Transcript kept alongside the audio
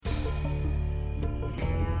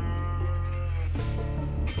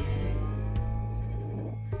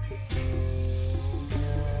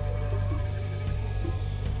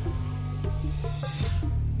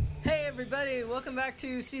everybody. Welcome back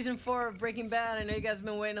to Season 4 of Breaking Bad. I know you guys have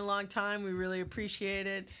been waiting a long time. We really appreciate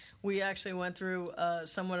it. We actually went through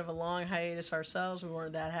somewhat of a long hiatus ourselves. We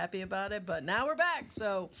weren't that happy about it, but now we're back.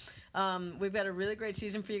 So we've got a really great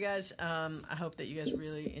season for you guys. I hope that you guys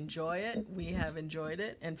really enjoy it. We have enjoyed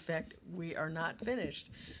it. In fact, we are not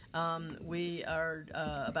finished. We are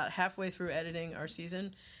about halfway through editing our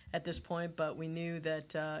season at this point, but we knew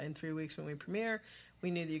that in 3 weeks when we premiere, we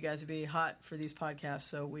knew that you guys would be hot for these podcasts.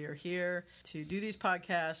 So we are here to do these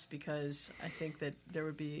podcasts because I think that there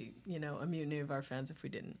would be, a mutiny of our fans if we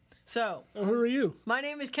didn't. So, who are you? My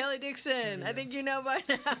name is Kelly Dixon. Yeah. I think you know by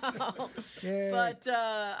now. Yay. But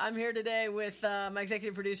I'm here today with my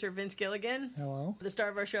executive producer, Vince Gilligan. Hello. The star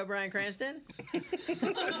of our show, Bryan Cranston.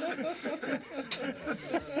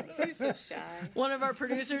 He's so shy. One of our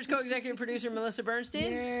producers, co-executive producer, Melissa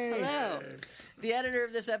Bernstein. Yay. Hello. The editor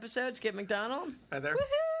of this episode, Skip McDonald. Hi there.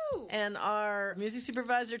 Woohoo! And our music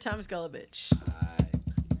supervisor, Thomas Golubic.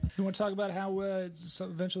 You want to talk about how so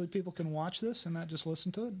eventually people can watch this and not just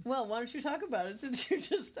listen to it? Well, why don't you talk about it since you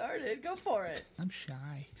just started? Go for it. I'm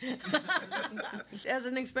shy. As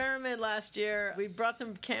an experiment last year, we brought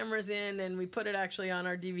some cameras in and we put it actually on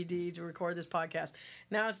our DVD to record this podcast.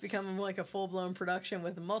 Now it's become like a full-blown production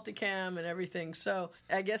with a multicam and everything. So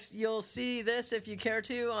I guess you'll see this if you care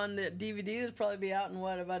to on the DVD. It'll probably be out in,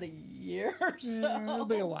 about a year or so? Yeah, it'll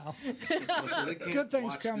be a while. Well, so they can't Good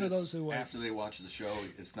things watch come to this those who wait. after they watch the show.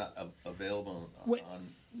 It's not available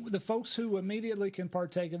on. The folks who immediately can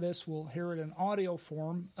partake of this will hear it in audio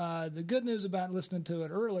form. The good news about listening to it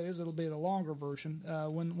early is it'll be the longer version.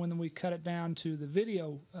 When we cut it down to the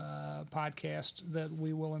video podcast that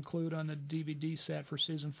we will include on the DVD set for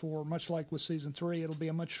Season 4, much like with Season 3, it'll be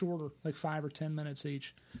a much shorter, like 5 or 10 minutes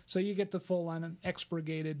each. So you get the full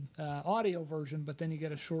unexpurgated audio version, but then you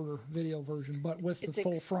get a shorter video version, but with the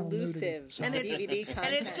full frontal nudity. So and DVD content.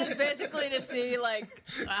 And it's just basically to see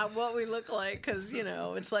what we look like because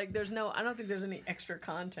it's like I don't think there's any extra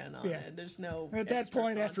content on it. There's no. At that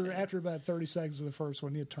point, content. after about 30 seconds of the first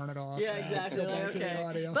one, you turn it off. Yeah, exactly.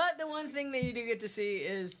 Okay. But the one thing that you do get to see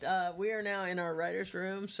is we are now in our writer's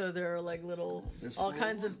room, so there are all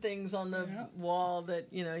kinds of things on the wall that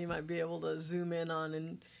you might be able to zoom in on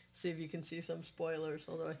and see if you can see some spoilers.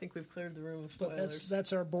 Although I think we've cleared the room of spoilers. But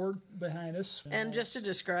that's our board behind us. And just to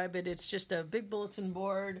describe it, it's just a big bulletin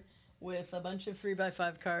board with a bunch of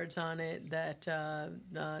 3x5 cards on it that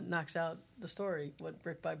knocks out the story,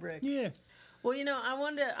 brick by brick. Yeah. Well,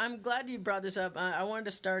 I'm glad you brought this up. I wanted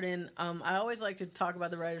to start in. I always like to talk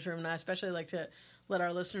about the writer's room, and I especially like to let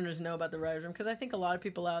our listeners know about the writer's room because I think a lot of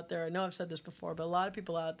people out there, I know I've said this before, but a lot of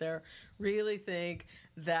people out there really think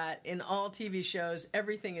that in all TV shows,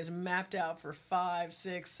 everything is mapped out for 5,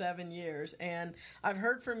 6, 7 years. And I've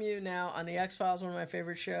heard from you now on The X-Files, one of my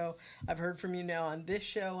favorite show. I've heard from you now on this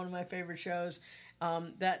show, one of my favorite shows,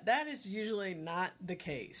 that is usually not the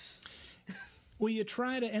case. Well, you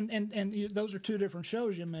try to, and those are two different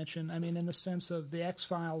shows you mentioned. I mean, in the sense of The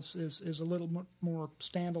X-Files is a little more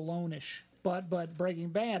standalone-ish. But Breaking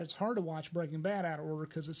Bad, it's hard to watch Breaking Bad out of order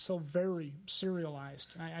because it's so very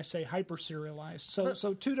serialized. I say hyper-serialized.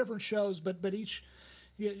 So two different shows, but each...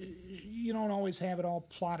 You don't always have it all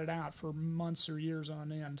plotted out for months or years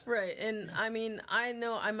on end. Right. And, I mean, I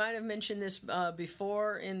know I might have mentioned this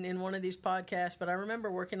before in one of these podcasts, but I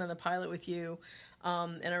remember working on the pilot with you,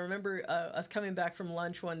 and I remember us coming back from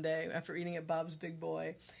lunch one day after eating at Bob's Big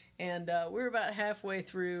Boy, and we were about halfway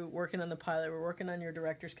through working on the pilot. We're working on your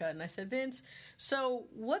director's cut, and I said, Vince, so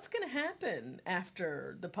what's going to happen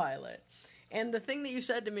after the pilot? And the thing that you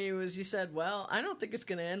said to me was, you said, well, I don't think it's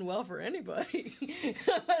going to end well for anybody.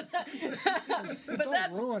 but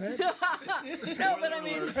Don't ruin it.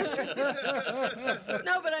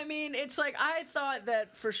 No, but I mean, it's like I thought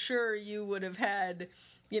that for sure you would have had,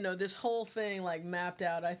 this whole thing mapped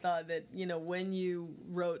out. I thought that, when you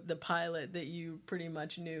wrote the pilot that you pretty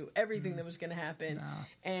much knew everything that was going to happen. No.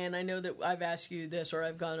 And I know that I've asked you this or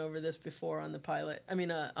I've gone over this before on the pilot, on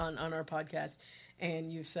our podcast.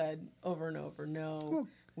 And you've said over and over, no,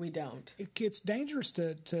 we don't. It's dangerous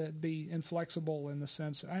to be inflexible in the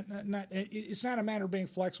sense. It's not a matter of being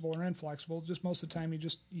flexible or inflexible. Just most of the time,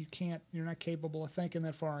 you're not capable of thinking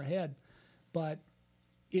that far ahead. But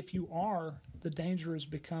if you are, the danger is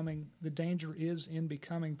in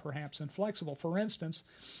becoming perhaps inflexible. For instance,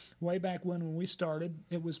 way back when we started,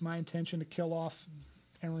 it was my intention to kill off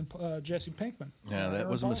Jesse Pinkman. Yeah, that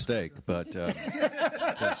was a mistake, but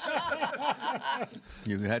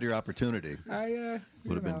You had your opportunity.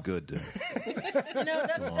 Would have been good to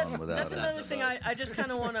that's another thing I just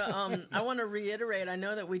kind of want to I want to reiterate. I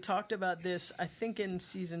know that we talked about this, I think, in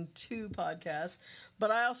season 2 podcast, but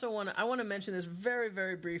I also want to mention this very,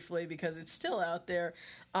 very briefly because it's still out there.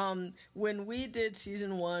 When we did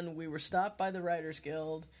season 1, we were stopped by the Writers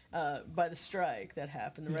Guild, by the strike that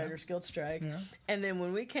happened, the Writers Guild strike, and then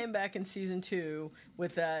when we came back in season 2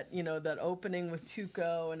 with that, that opening with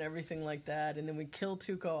Tuco and everything like that, and then we killed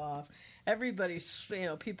Tuco off. Everybody,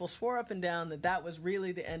 people swore up and down that was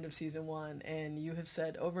really the end of season 1, and you have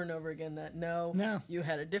said over and over again that no, you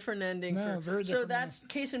had a different ending. Very different. So that's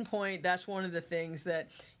case in point. That's one of the things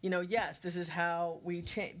that yes, this is how we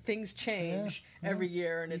things change every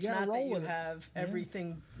year, and it's not that you have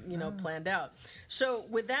everything planned out. So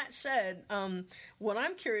with that said, what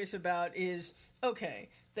I'm curious about is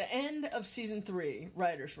the end of season 3,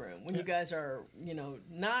 Writer's Room, when you guys are,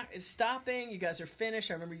 not stopping, you guys are finished.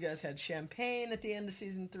 I remember you guys had champagne at the end of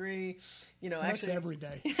season 3. That's actually every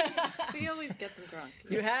day. We always get them drunk.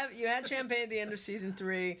 You had champagne at the end of season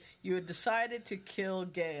 3. You had decided to kill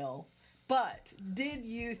Gale, but did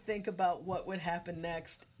you think about what would happen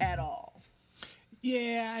next at all?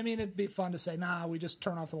 Yeah, I mean, it'd be fun to say, we just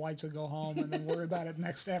turn off the lights and go home and then worry about it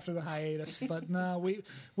next after the hiatus. But no,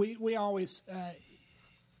 we always...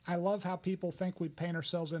 I love how people think we paint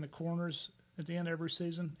ourselves into corners at the end of every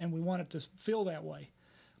season, and we want it to feel that way.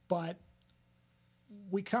 But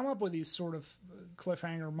we come up with these sort of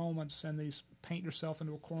cliffhanger moments and these paint yourself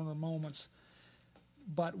into a corner moments,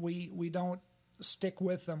 but we don't stick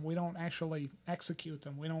with them. We don't actually execute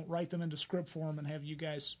them. We don't write them into script form and have you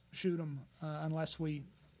guys shoot them unless we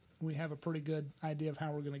have a pretty good idea of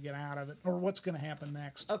how we're going to get out of it or what's going to happen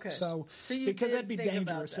next. Okay. So you because did that'd be think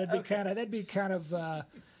dangerous. About that.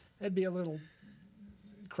 That'd be a little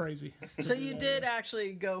crazy. So you did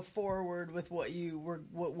actually go forward with what you were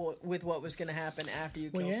with what was going to happen after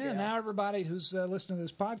you killed Gale. Now everybody who's listening to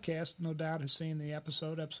this podcast no doubt has seen the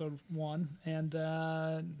episode 1, and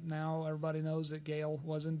now everybody knows that Gale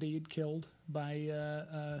was indeed killed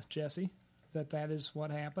by Jesse. That is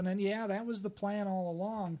what happened, and that was the plan all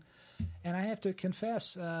along. And I have to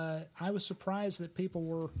confess, I was surprised that people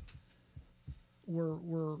were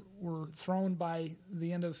thrown by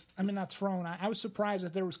the end of. I mean, not thrown. I was surprised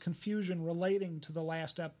that there was confusion relating to the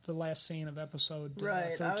last scene of episode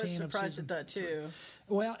 13. I was surprised at that too.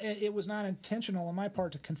 Well, it was not intentional on my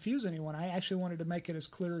part to confuse anyone. I actually wanted to make it as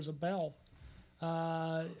clear as a bell.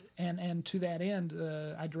 And to that end,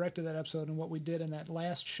 I directed that episode, and what we did in that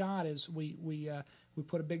last shot is we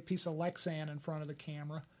put a big piece of Lexan in front of the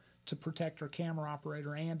camera to protect our camera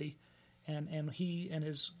operator Andy, and he and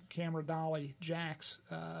his camera dolly Jax,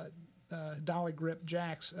 dolly grip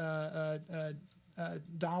Jax,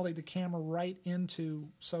 dollied the camera right into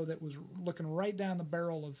so that it was looking right down the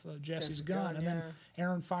barrel of Jesse's gun, and then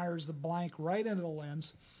Aaron fires the blank right into the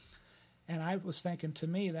lens. And I was thinking, to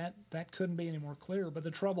me, that couldn't be any more clear. But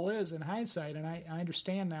the trouble is, in hindsight, and I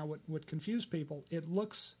understand now what confused people,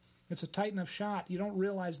 it's a tight enough shot. You don't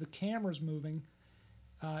realize the camera's moving.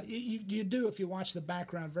 You do if you watch the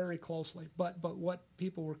background very closely. But what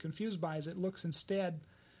people were confused by is it looks instead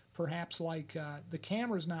perhaps like the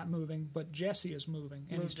camera's not moving, but Jesse is moving.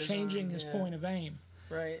 And he's changing his point of aim.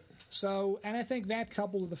 Right. So, and I think that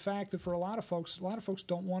coupled with the fact that for a lot of folks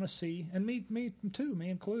don't want to see, and me too, me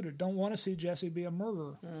included, don't want to see Jesse be a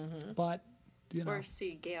murderer. Mm-hmm. But, or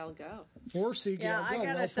see Gale go. Or see Gale go. Yeah, I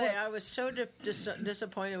gotta say, I was so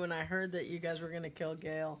disappointed when I heard that you guys were going to kill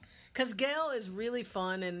Gale. Because Gale is really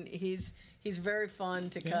fun, and he's very fun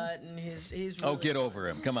to cut, and he's really get over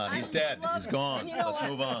him. Come on, he's dead. He's gone. Let's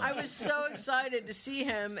move on. I was so excited to see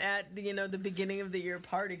him at the beginning of the year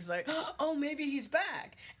party, because maybe he's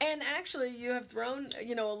back. And actually, you have thrown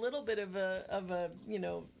a little bit of a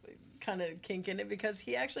kind of kink in it, because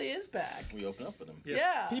he actually is back. We open up with him.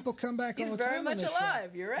 Yeah. People come back He's all the time. He's very much alive.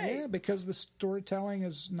 Show. You're right. Yeah, because the storytelling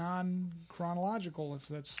is non-chronological, if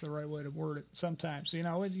that's the right way to word it. Sometimes, and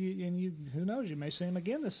who knows? You may see him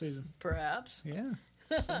again this season. Perhaps. Yeah.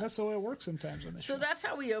 So that's the way it works sometimes on the show. So that's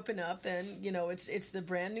how we open up. And it's the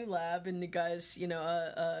brand new lab, and the guys,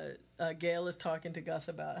 Gale is talking to Gus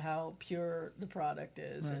about how pure the product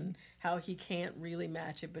is, and how he can't really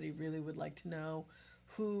match it, but he really would like to know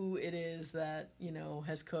who it is that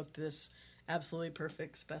has cooked this absolutely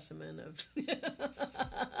perfect specimen of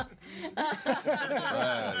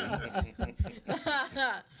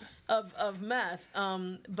of meth.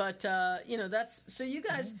 But that's so you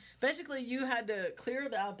guys basically you had to clear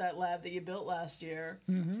out that lab that you built last year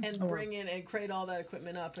and bring in and crate all that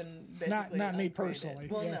equipment up and basically not me personally.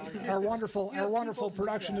 Well, yeah. no. Our wonderful to do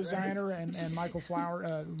production that, right? designer and Michael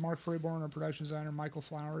Flower, Mark Freeborn, our production designer, Michael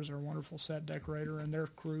Flowers, our wonderful set decorator, and their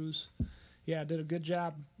crews. Yeah, did a good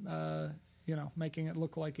job. Making it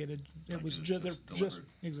look like it was just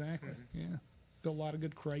exactly. Yeah, built a lot of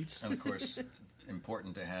good crates. And of course,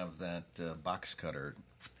 important to have that box cutter.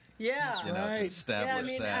 Yeah, to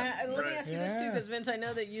establish that. Let me ask you this too, because Vince, I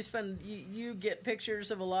know that you get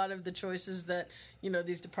pictures of a lot of the choices that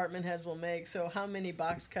these department heads will make. So, how many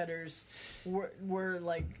box cutters were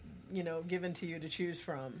given to you to choose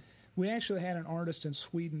from? We actually had an artist in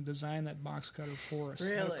Sweden design that box cutter for us.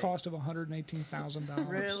 Really? At a cost of $118,000.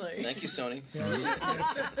 Really? Thank you, Sony. Yeah.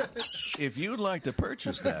 If you'd like to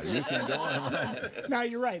purchase that, you can go online. No,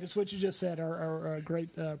 you're right. It's what you just said. Our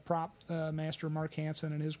great prop master, Mark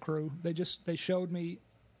Hansen, and his crew, they showed me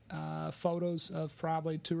photos of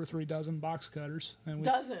probably 2 or 3 dozen box cutters. And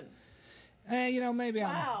Dozen? Maybe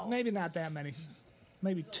Wow. maybe not that many.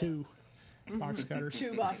 Maybe 2. Box cutters.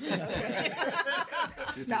 2 boxes. Okay.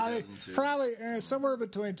 No, probably somewhere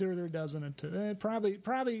between 2 or 3 dozen and 2.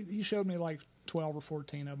 Probably he showed me like 12 or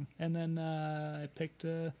 14 of them, and then I picked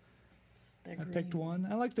one.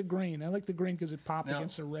 I like the green. I like the green because it popped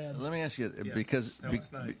against the red. Let me ask you, Yes, because nice.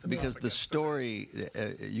 because the story,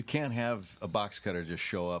 you can't have a box cutter just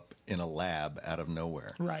show up in a lab out of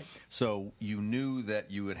nowhere. Right. So you knew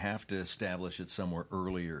that you would have to establish it somewhere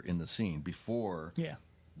earlier in the scene before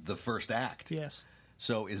the first act. Yes.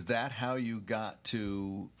 So is that how you got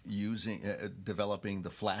to developing the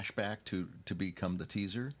flashback to become the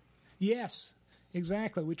teaser? Yes,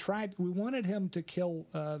 exactly. We wanted him to kill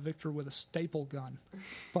Victor with a staple gun,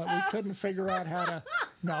 but we couldn't figure out how to.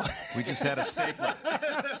 No. We just had a stapler.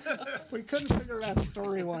 We couldn't figure it out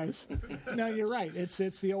story-wise. No, you're right. It's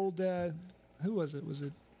the old. Who was it? Was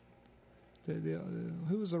it?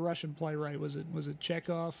 Who was the Russian playwright? Was it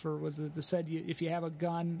Chekhov, or was it that said if you have a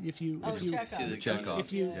gun, if you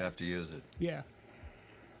Chekhov, you have to use it. Yeah,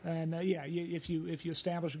 and if you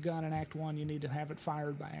establish a gun in Act 1, you need to have it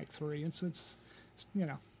fired by Act 3. It's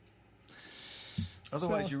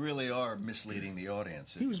Otherwise, you really are misleading the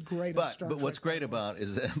audience. He was great. But what's great about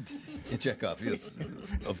is that Chekhov, yes,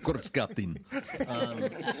 of course, Captain.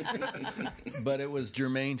 But it was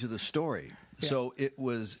germane to the story, so it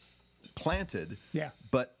was planted. Yeah.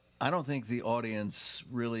 But I don't think the audience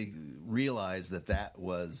really realized that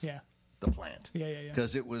was the plant. Yeah.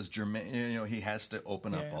 Because it was germane. He has to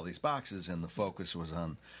open up all these boxes, and the focus was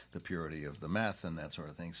on the purity of the meth and that sort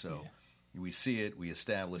of thing. So. We see it, we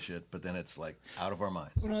establish it, but then it's like out of our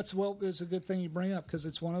minds. It's a good thing you bring up, because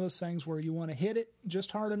it's one of those things where you want to hit it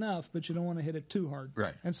just hard enough, but you don't want to hit it too hard.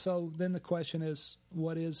 Right. And so then the question is,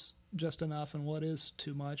 what is just enough and what is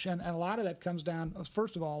too much? And a lot of that comes down,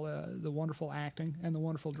 first of all, the wonderful acting and the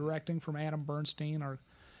wonderful directing from Adam Bernstein.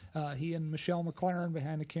 He and Michelle McLaren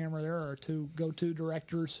behind the camera there are 2 go-to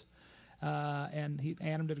directors. And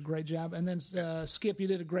Adam did a great job. And then Skip, you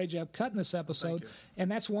did a great job cutting this episode.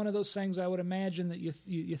 And that's one of those things I would imagine that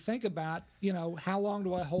you think about. How long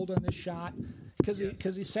do I hold on this shot?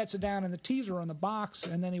 Because he sets it down in the teaser on the box,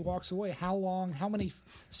 and then he walks away. How long? How many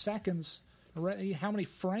seconds? How many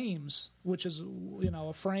frames? Which is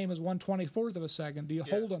a frame is 1/24th of a second. Do you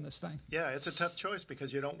hold on this thing? Yeah, it's a tough choice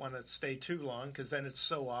because you don't want to stay too long, because then it's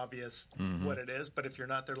so obvious what it is. But if you're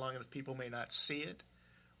not there long enough, people may not see it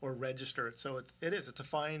or register it. So it's a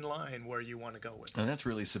fine line where you want to go with it. And that's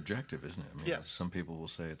really subjective, isn't it? I mean, yes. Some people will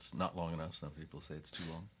say it's not long enough. Some people say it's too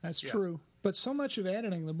long. That's true. But so much of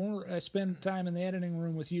editing, the more I spend time in the editing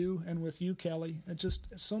room with you and with you, Kelly, just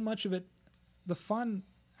so much of it, the fun,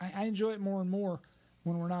 I enjoy it more and more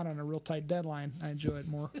when we're not on a real tight deadline. I enjoy it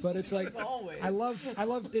more. But it's like, I love,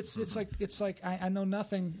 it's like I know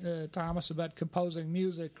nothing, Thomas, about composing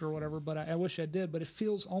music or whatever, but I wish I did. But it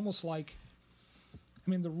feels almost like,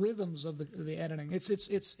 the rhythms of the editing.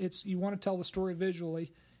 It's you want to tell the story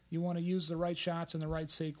visually, you want to use the right shots in the right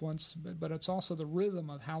sequence, but it's also the rhythm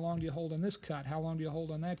of how long do you hold on this cut, how long do you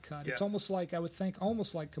hold on that cut. Yes. It's almost like, I would think,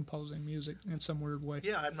 almost like composing music in some weird way.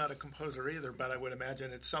 Yeah, I'm not a composer either, but I would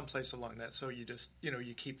imagine it's someplace along that. So you just,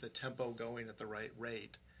 you keep the tempo going at the right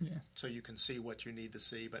rate, so you can see what you need to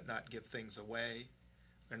see, but not give things away.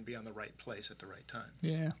 and be on the right place at the right time.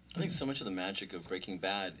 Yeah. I think so much of the magic of Breaking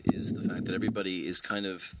Bad is the fact that everybody is kind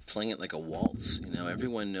of playing it like a waltz.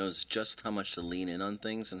 Everyone knows just how much to lean in on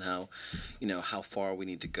things and how far we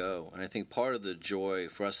need to go. And I think part of the joy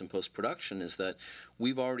for us in post-production is that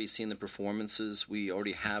we've already seen the performances. We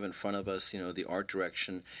already have in front of us, the art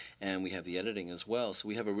direction, and we have the editing as well. So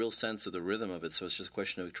we have a real sense of the rhythm of it. So it's just a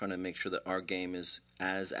question of trying to make sure that our game is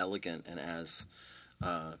as elegant and as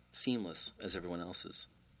seamless as everyone else's.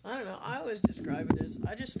 I don't know. I always describe it as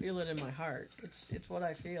I just feel it in my heart. It's what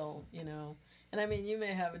I feel, And I mean, you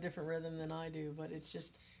may have a different rhythm than I do, but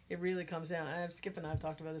it really comes down. Skip and I have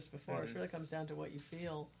talked about this before. Mm-hmm. It really comes down to what you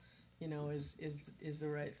feel, is the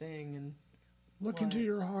right thing. And look into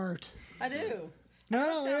your heart. I do.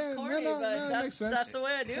 No, sounds corny, but makes sense. That's the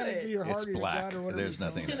way I do it. Your heart it's black. There's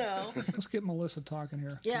nothing. Let's get Melissa talking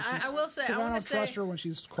here. Yeah, I will say. I don't trust her when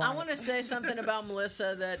she's quiet. I want to say something about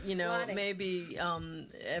Melissa that maybe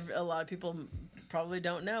a lot of people probably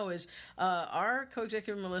don't know is our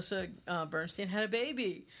co-executive Melissa Bernstein had a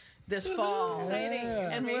baby this fall,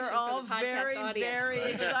 and we're all very,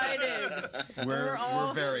 very excited.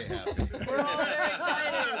 We're very happy. We're all very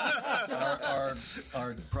excited.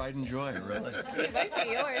 Our pride and joy, really. He might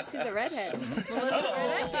be yours. He's a redhead.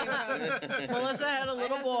 Melissa had a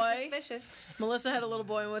little boy. Suspicious. Melissa had a little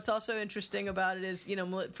boy, and what's also interesting about it is,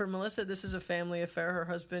 for Melissa, this is a family affair. Her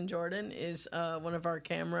husband, Jordan, is one of our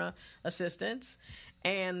camera assistants.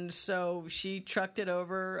 And so she trucked it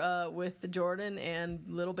over with the Jordan and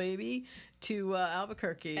little baby to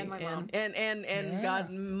Albuquerque, and my mom, and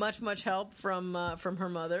got much help from her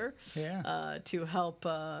mother, to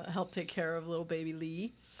help take care of little baby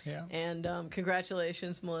Lee. Yeah. And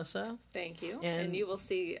congratulations, Melissa. Thank you. And you will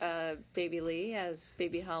see baby Lee as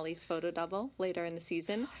baby Holly's photo double later in the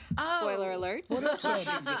season. Oh. Spoiler alert.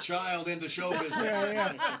 Pushing the child into show business.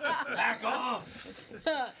 Back off.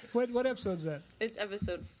 What episode's that? It's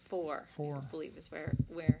episode 4. 4. I believe is where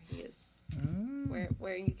he is.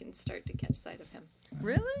 Where you can start to catch sight of him.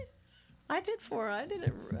 Really? I did 4. I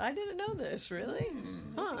didn't know this. Really?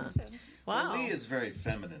 Huh. So. Wow. Well, Lee is very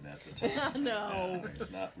feminine at the time. No.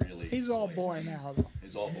 He's not really. He's all boy now, though.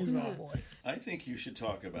 He's all boy. I think you should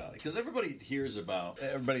talk about it because everybody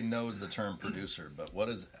knows the term producer, but what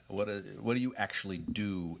do you actually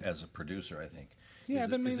do as a producer? I think. Yeah,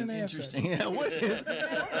 I've been meaning to ask that. Yeah, what is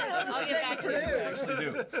I'll get back to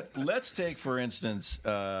you. Let's take, for instance,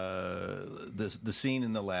 the scene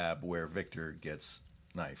in the lab where Victor gets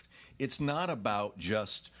knifed. It's not about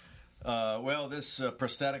just. This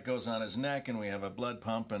prosthetic goes on his neck, and we have a blood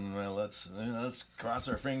pump, and let's cross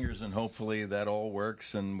our fingers, and hopefully that all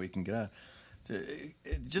works, and we can get out.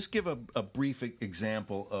 Just give a brief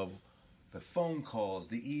example of the phone calls,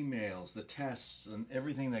 the emails, the tests, and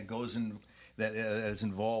everything that goes in that is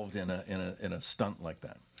involved in a stunt like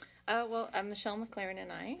that. Michelle McLaren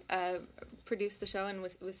and I produce the show, and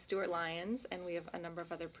with Stuart Lyons, and we have a number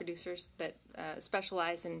of other producers that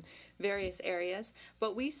specialize in various areas.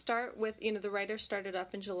 But we start with, the writers started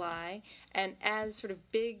up in July, and as sort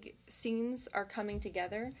of big scenes are coming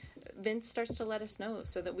together, Vince starts to let us know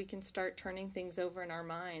so that we can start turning things over in our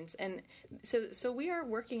minds. And so we are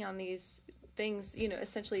working on these things,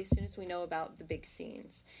 essentially as soon as we know about the big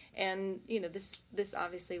scenes. And, this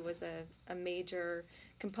obviously was a major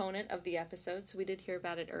component of the episode, so we did hear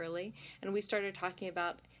about it early. And we started talking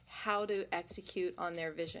about how to execute on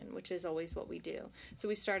their vision, which is always what we do. So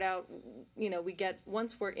we start out,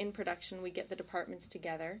 once we're in production, we get the departments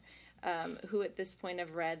together, who at this point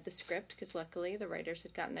have read the script, because luckily the writers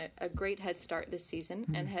had gotten a great head start this season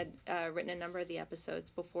and had written a number of the episodes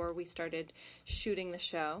before we started shooting the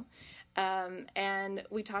show. And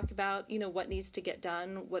we talk about, what needs to get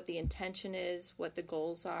done, what the intention is, what the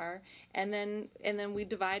goals are, and then we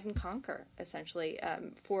divide and conquer, essentially.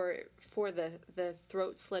 For the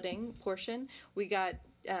throat slitting portion, we got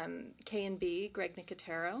K&B, Greg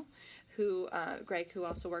Nicotero, who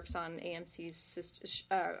also works on AMC's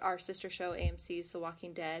our sister show, AMC's The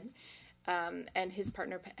Walking Dead. And his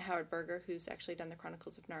partner, Howard Berger, who's actually done the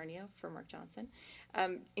Chronicles of Narnia for Mark Johnson.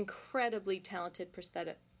 Incredibly talented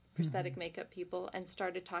prosthetic makeup people, and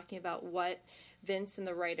started talking about what Vince and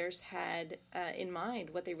the writers had in mind,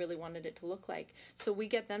 what they really wanted it to look like. So we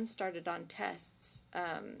get them started on tests,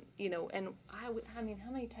 and how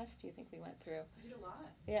many tests do you think we went through? We did a lot.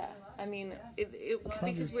 Yeah,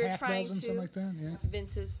 because we were trying to like that, yeah.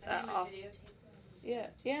 Vince's off.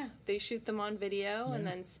 Yeah, they shoot them on video and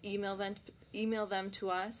then email them to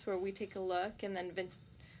us, where we take a look, and then Vince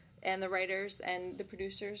and the writers and the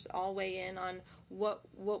producers all weigh in on what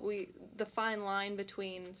the fine line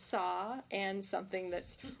between Saw and something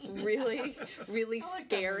that's really, really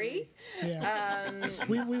scary. Yeah.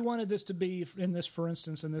 We wanted this to be, for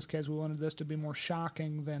instance, in this case, we wanted this to be more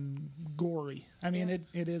shocking than gory. I mean,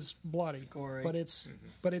 it is bloody, It's gory.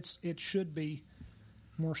 but it should be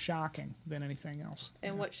more shocking than anything else.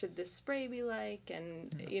 And what should this spray be like,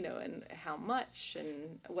 and and how much,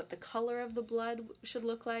 and what the color of the blood should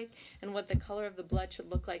look like, and what the color of the blood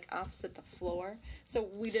should look like opposite the floor. So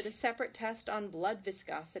we did a separate test on blood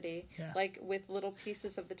viscosity, like with little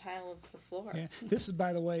pieces of the tile of the floor. Yeah. This is,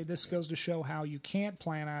 by the way, this goes to show how you can't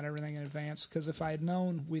plan out everything in advance, because if I had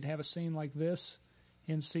known we'd have a scene like this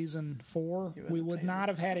in season 4, we would not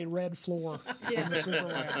have had a red floor in the super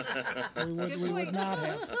lab. We would not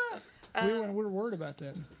have. We were worried about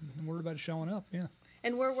that. Worried about it showing up, yeah.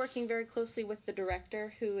 And we're working very closely with the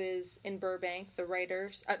director, who is in Burbank. The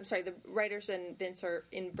writers and Vince are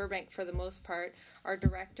in Burbank for the most part. Our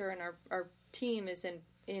director and our team is in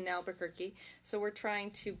Albuquerque. So we're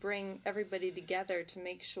trying to bring everybody together to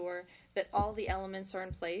make sure that all the elements are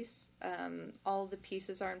in place, all the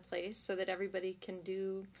pieces are in place, so that everybody can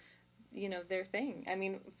do, their thing. I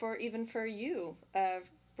mean, for you,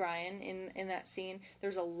 Brian, in that scene,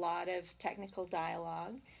 there's a lot of technical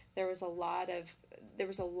dialogue. There was a lot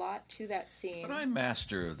to that scene. But I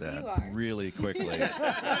mastered that You are. really quickly.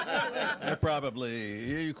 You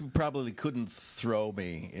probably couldn't throw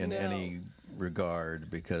me in any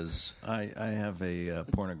regard, because I have a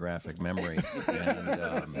pornographic memory. And,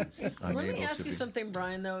 I'm Let me able ask to you be... something,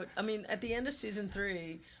 Brian, though. I mean, at the end of season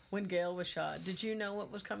 3, when Gail was shot, did you know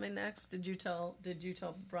what was coming next? Did you tell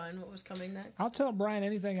Brian what was coming next? I'll tell Brian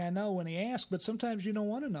anything I know when he asks, but sometimes you don't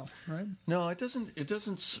want to know, right? No, it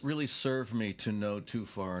doesn't really serve me to know too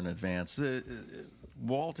far in advance.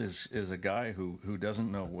 Walt is a guy who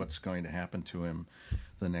doesn't know what's going to happen to him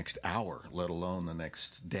the next hour, let alone the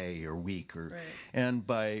next day or week. Right. And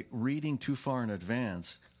by reading too far in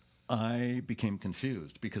advance, I became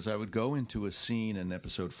confused, because I would go into a scene in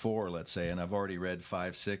episode 4, let's say, and I've already read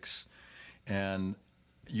 5, 6, and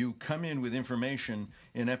you come in with information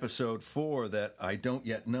in episode 4 that I don't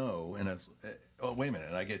yet know, and oh, wait a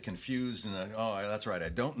minute, I get confused, and that's right, I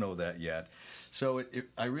don't know that yet. So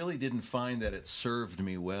I really didn't find that it served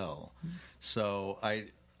me well. So I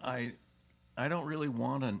don't really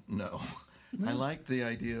want to know. I like the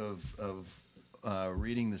idea of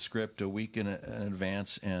reading the script a week in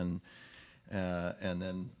advance, and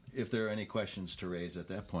then if there are any questions to raise at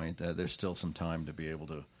that point, there's still some time to be able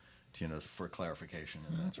to for clarification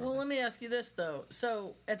and that sort of thing. Let me ask you this, though.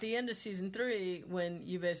 So at the end of season 3, when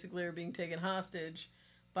you basically are being taken hostage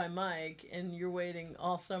by Mike, and you're waiting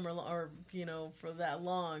all summer, or for that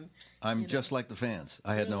long. I'm just like the fans.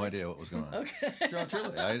 I had no idea what was going on. Okay. No,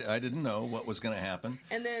 truly, I didn't know what was going to happen.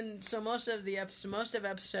 And then, so most of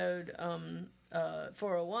episode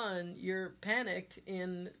 401, you're panicked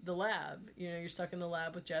in the lab. You're stuck in the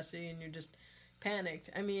lab with Jesse, and you're just panicked.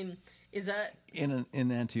 I mean, is that in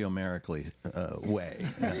an anti-Omerically way?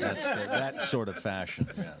 That sort of fashion.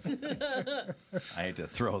 Yes. I hate to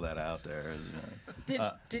throw that out there.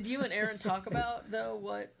 Did you and Aaron talk about, though,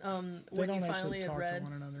 what you finally had read? To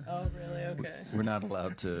one another. Oh, really? Okay. We're not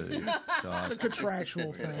allowed to talk. It's a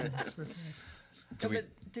contractual thing. But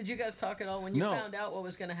did you guys talk at all when you No. found out what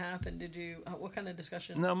was going to happen? Did you? What kind of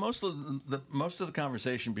discussion? No, most of the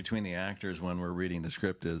conversation between the actors when we're reading the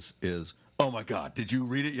script is oh my God, did you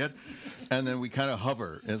read it yet? And then we kind of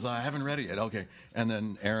hover. It's like, I haven't read it yet. Okay. And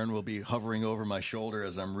then Aaron will be hovering over my shoulder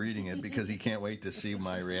as I'm reading it, because he can't wait to see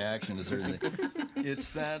my reaction to certain things.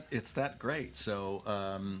 It's that great. So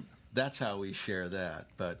that's how we share that.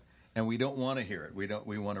 And we don't want to hear it.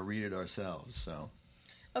 We want to read it ourselves. So.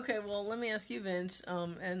 Okay, well, let me ask you, Vince,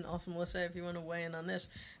 and also Melissa, if you want to weigh in on this.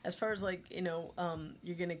 As far as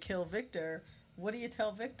you're going to kill Victor. What do you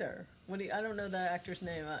tell Victor? I don't know the actor's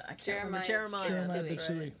name. I can't remember. Jeremiah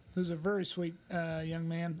Bitsui, who's a very sweet young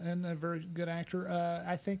man and a very good actor.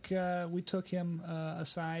 I think we took him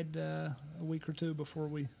aside a week or two before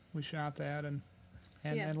we shot that, and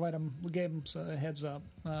gave him a heads up,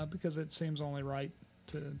 because it seems only right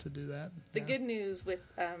to do that. The good news with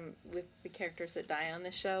the characters that die on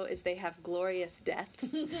the show is they have glorious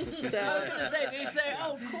deaths. So I was going to say, they say,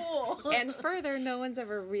 "Oh, cool." And further, no one's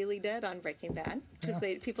ever really dead on Breaking Bad, because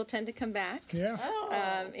people tend to come back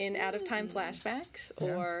in out of time flashbacks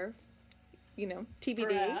or TBD.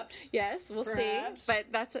 Perhaps. Yes, we'll Perhaps. see.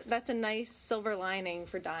 But that's a nice silver lining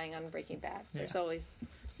for dying on Breaking Bad. There's always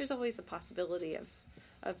a possibility of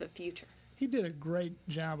a future. He did a great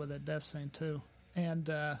job with that death scene too. And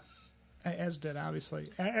as did obviously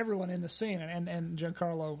everyone in the scene, and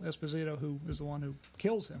Giancarlo Esposito, who is the one who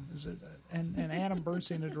kills him, and Adam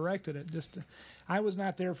Bernstein, who directed it. I was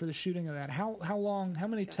not there for the shooting of that. How long? How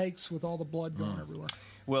many takes with all the blood going everywhere?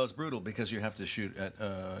 Well, it's brutal because you have to shoot at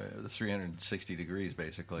 360 degrees,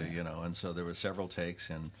 basically, and so there were several takes,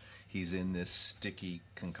 and he's in this sticky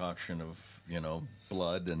concoction of,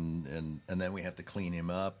 blood, and then we have to clean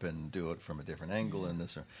him up and do it from a different angle, and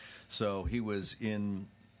this. So he was in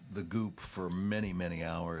the goop for many, many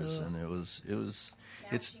hours, and it was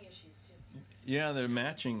matching issues too. Yeah, there are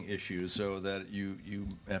matching issues, so that you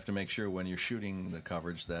have to make sure when you're shooting the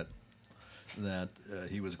coverage that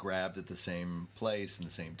he was grabbed at the same place and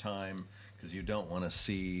the same time, because you don't want to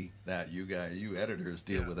see that. You editors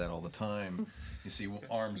deal with that all the time. You see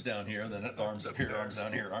arms down here, then arms up here, arms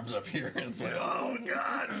down here, arms up here, and it's like, oh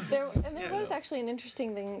God! There was actually an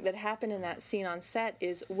interesting thing that happened in that scene on set.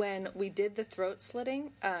 Is when we did the throat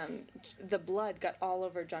slitting, the blood got all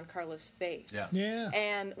over Giancarlo's face. Yeah.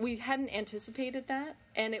 And we hadn't anticipated that,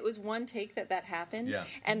 and it was one take that happened. Yeah.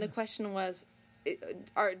 And the question was,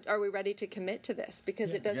 are we ready to commit to this?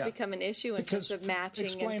 Because it does become an issue in terms of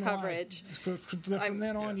matching and coverage. From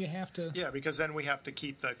then on, you have to... Yeah, because then we have to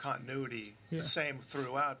keep the continuity the same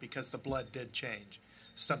throughout, because the blood did change.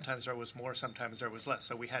 Sometimes there was more, sometimes there was less.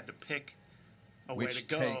 So we had to pick a way to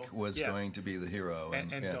go. Which take was going to be the hero.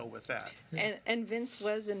 And go with that. And Vince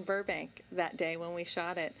was in Burbank that day when we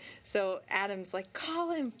shot it. So Adam's like,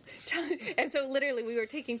 call him. And so literally we were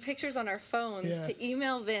taking pictures on our phones to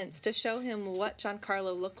email Vince to show him what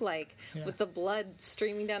Giancarlo looked like with the blood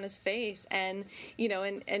streaming down his face. And,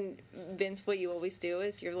 and Vince, what you always do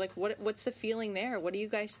is you're like, what's the feeling there? What do you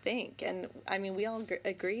guys think? And, I mean, we all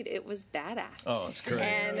agreed it was badass. Oh, it's great.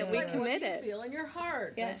 And we committed. What do you feel in your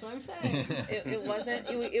heart? Yeah. That's what I'm saying. It wasn't.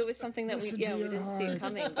 It was something that we didn't see it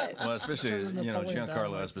coming. But especially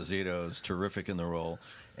Giancarlo Esposito is terrific in the role,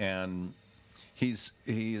 and he is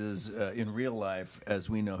in real life, as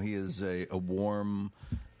we know, he is a warm,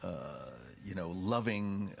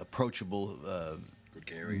 loving, approachable,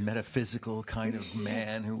 metaphysical kind of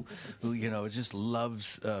man who just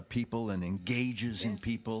loves people and engages in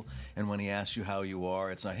people. And when he asks you how you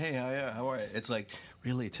are, it's like, hey, how are you? It's like,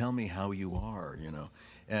 really, tell me how you are,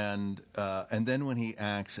 And then when he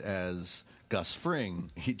acts as Gus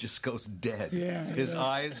Fring, he just goes dead. His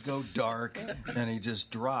eyes go dark, and he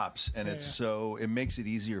just drops. And it makes it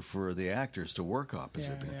easier for the actors to work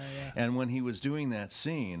opposite him. And when he was doing that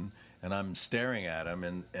scene, and I'm staring at him,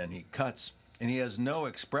 and he cuts, and he has no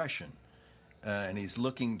expression, and he's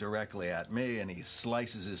looking directly at me, and he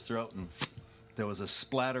slices his throat, and there was a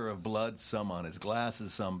splatter of blood, some on his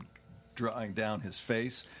glasses, some drawing down his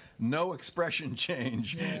face. No expression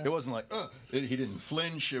change. It wasn't like he didn't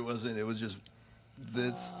flinch. It wasn't. It was just.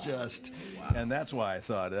 It's just, and that's why I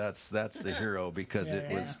thought that's the hero, because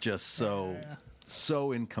it was just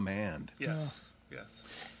so in command. Yes.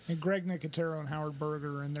 And Greg Nicotero and Howard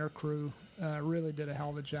Berger and their crew really did a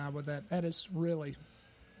hell of a job with that. That is really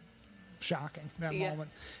shocking, that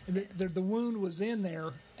moment. The wound was in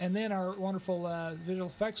there, and then our wonderful visual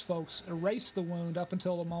effects folks erased the wound up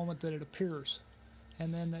until the moment that it appears.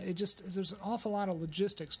 And then there's an awful lot of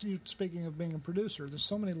logistics. Speaking of being a producer, there's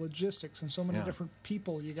so many logistics and so many different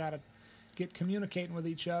people you got to get communicating with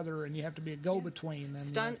each other, and you have to be a go-between. And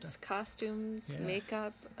stunts, costumes,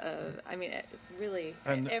 makeup. I mean, really,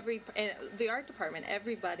 and the art department,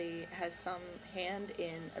 everybody has some hand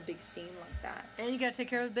in a big scene like that. And you got to take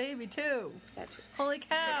care of the baby too. That's holy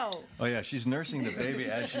cow! Oh yeah, she's nursing the baby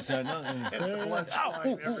as she said. As the blood's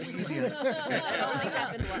flying, easy. It only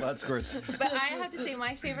happened once. That's good. But I have to say,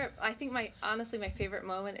 my favorite favorite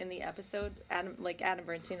moment in the episode, Adam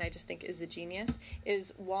Bernstein, I just think is a genius.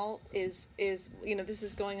 Is Walt is this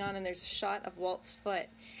is going on, and there's a shot of Walt's foot,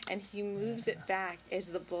 and he moves it back as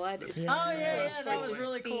the blood is. That was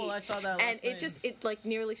really cool. I saw that. And it like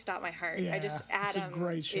nearly stopped my heart.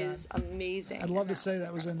 Adam is amazing. I'd love to say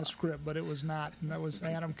that was in the script, but it was not. And that was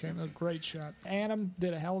Adam came. A great shot. Adam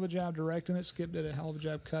did a hell of a job directing it. Skip did a hell of a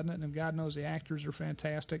job cutting it, and God knows the actors are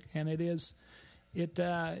fantastic. And it's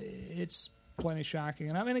plenty shocking.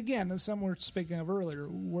 And I mean, again, that's something we were speaking of earlier.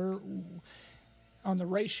 We're on the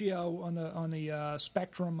ratio on the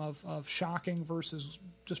spectrum of shocking versus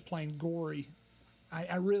just plain gory.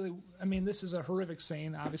 I mean, this is a horrific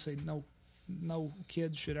scene. Obviously, no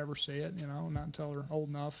kids should ever see it, not until they're old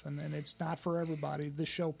enough, and it's not for everybody. This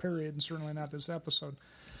show, period, and certainly not this episode.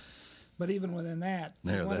 But even within that,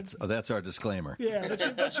 that's our disclaimer. Yeah,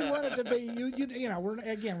 but you want it to be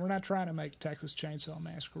we're not trying to make Texas Chainsaw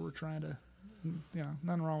Massacre. We're trying to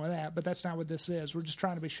nothing wrong with that. But that's not what this is. We're just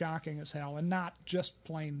trying to be shocking as hell, and not just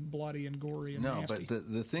plain bloody and gory and nasty.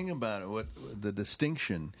 But the thing about it, what the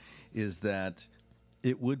distinction is that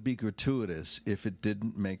it would be gratuitous if it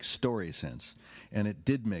didn't make story sense, and it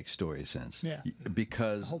did make story sense. Yeah.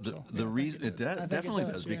 Because the reason it definitely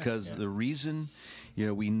does. Because the reason,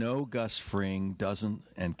 we know Gus Fring doesn't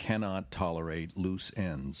and cannot tolerate loose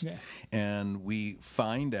ends, and we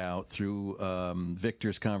find out through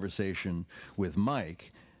Victor's conversation with Mike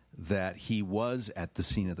that he was at the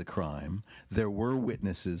scene of the crime. There were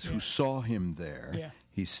witnesses who saw him there. Yeah.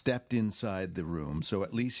 He stepped inside the room, so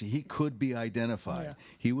at least he could be identified. Yeah.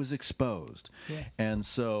 He was exposed. Yeah.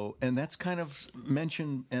 And that's kind of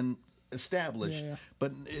mentioned and established,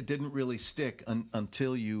 but it didn't really stick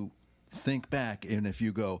until you think back, and if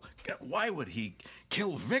you go, why would he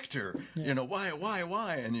kill Victor?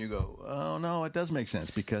 Why? And you go, oh, no, it does make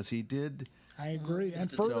sense, because he did. I agree.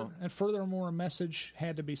 And furthermore, a message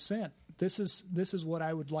had to be sent. This is what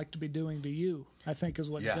I would like to be doing to you, I think, is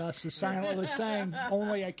what Gus is silently saying.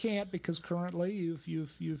 Only I can't, because currently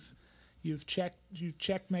you've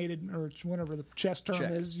checkmated, or whatever the chess term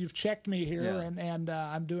is. You've checked me here, and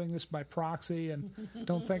I'm doing this by proxy, and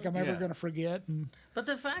don't think I'm ever going to forget. But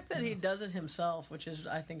the fact that he does it himself, which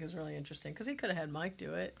I think is really interesting, because he could have had Mike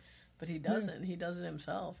do it. But he doesn't. He does it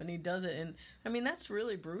himself, and he does it. And I mean, that's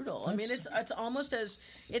really brutal. I mean, it's almost as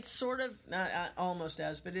it's sort of not almost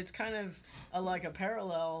as, but it's kind of like a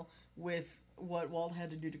parallel with what Walt had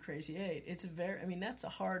to do to Crazy 8. It's that's a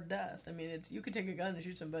hard death. I mean, you could take a gun and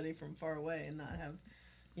shoot somebody from far away and not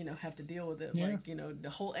have to deal with it.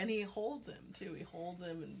 And he holds him too. He holds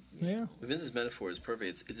him, and Vince's metaphor is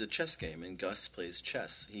perfect. It's a chess game, and Gus plays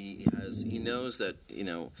chess. He knows that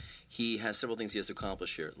he has several things he has to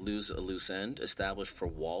accomplish here: lose a loose end, establish for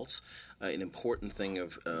Walt an important thing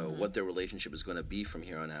of what their relationship is going to be from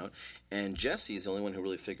here on out. And Jesse is the only one who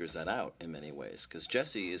really figures that out in many ways, because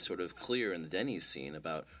Jesse is sort of clear in the Denny's scene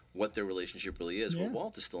about what their relationship really is, where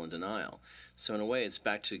Walt is still in denial. So in a way, it's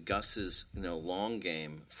back to Gus's long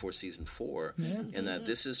game for season 4, and that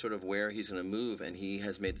this is sort of where he's going to move, and he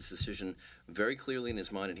has made this decision very clearly in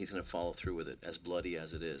his mind, and he's going to follow through with it, as bloody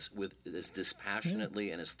as it is, with as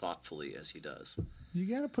dispassionately and as thoughtfully as he does. You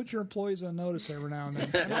got to put your employees on notice every now and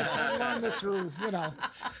then. I learned this through, trial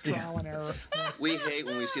and error. We hate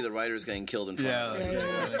when we see the writers getting killed in front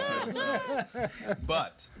of us.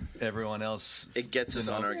 But everyone else, it gets us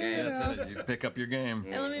on our game. That's it. You pick up your game.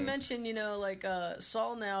 And let me mention,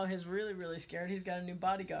 Saul now is really, really scared. He's got a new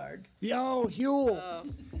bodyguard. Yo, Huel. Oh,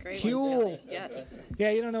 great. Huel. Yes.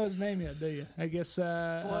 Yeah, you don't know his name yet, do you? I guess.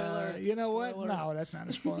 Spoiler. You know what? Spoiler. No, that's not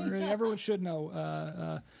a spoiler. Everyone should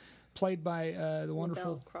know. Played by the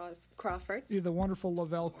wonderful Crawford. The wonderful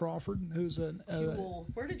Lavelle Crawford, who's a Huel.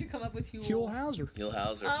 Where did you come up with Huel? Huel Hauser. Huel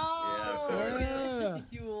Hauser. Oh, yeah, of course. Yeah.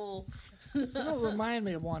 Huel. They don't remind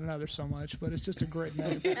me of one another so much, but it's just a great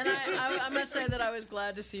name. And I must say that I was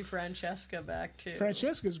glad to see Francesca back too.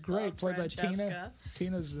 Francesca's great, played by Tina.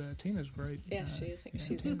 Tina. Tina's great. Yeah,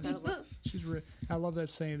 she's incredible. I love that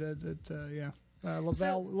scene.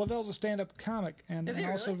 Lavelle's a stand-up comic and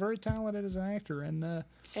also really? very talented as an actor, and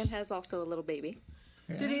has also a little baby.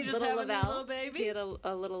 Yeah. Did he just Little have Lavelle. a little baby? He had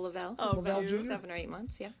a little Lavelle. Oh, Lavelle Jr.? 7 or 8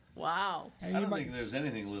 months. Yeah. Wow. And I don't think there's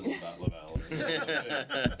anything little about Lavelle.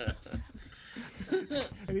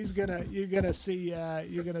 And you're gonna see a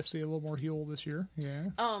little more Huel this year. Yeah.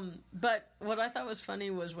 But what I thought was funny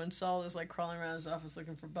was when Saul was crawling around his office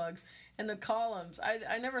looking for bugs, and the columns. I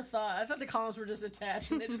thought the columns were just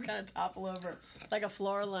attached and they just kind of topple over like a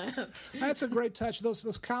floor lamp. That's a great touch.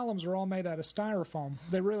 Those columns are all made out of styrofoam.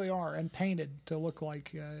 They really are, and painted to look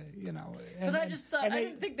like But I just thought I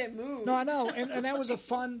didn't think they moved. No, I know, and that was a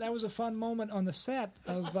fun moment on the set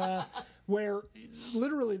of where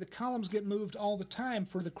literally the columns get moved all the time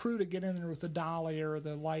for the crew to get in there with the dolly or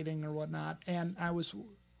the lighting or whatnot. And I was,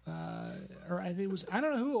 or I think it was, I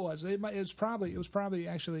don't know who it was. It was probably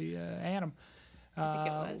actually Adam. I think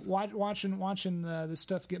it was. Watching this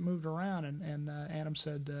stuff get moved around, and Adam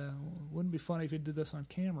said, "Wouldn't it be funny if you did this on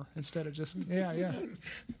camera instead of just yeah."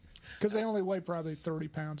 Because they only weigh probably 30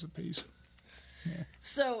 pounds apiece. Yeah.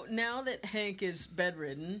 So now that Hank is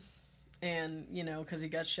bedridden, and because he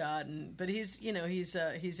got shot, but he's in what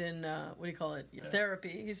do you call it? Therapy.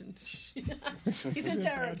 He's in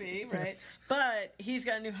therapy, right? But he's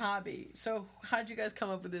got a new hobby. So how'd you guys come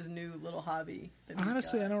up with this new little hobby?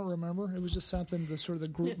 Honestly, I don't remember. It was just something the sort of the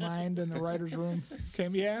group mind in the writer's room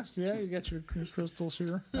came. Yeah, you got your crystals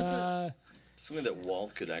here. Something that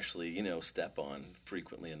Walt could actually, step on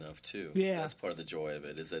frequently enough too. Yeah. That's part of the joy of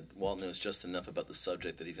it, is that Walt knows just enough about the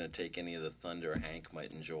subject that he's going to take any of the thunder Hank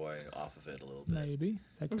might enjoy off of it a little bit. Maybe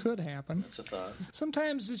that could happen. That's a thought.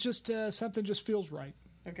 Sometimes it's just something just feels right.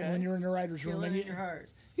 Okay. When you're in the writer's room, Feel it and in your heart.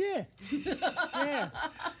 Yeah. Yeah.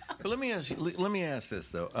 But let me ask this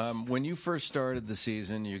though. When you first started the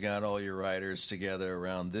season, you got all your writers together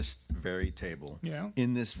around this very table,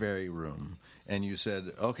 in this very room, and you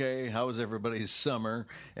said, "Okay, how was everybody's summer?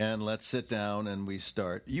 And let's sit down and we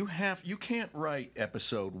start." You can't write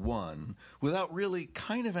episode 1 without really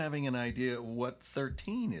kind of having an idea of what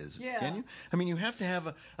 13 is, can you? I mean, you have to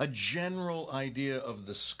have a general idea of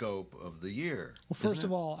the scope of the year. Well, first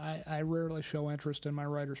of all, I rarely show interest in my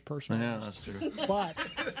writer's personal Yeah, lives. that's true. But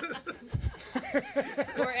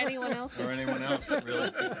Or anyone else's. Or anyone else,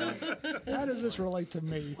 really. how does this relate to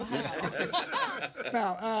me?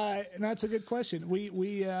 Now, that's a good question. We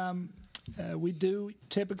do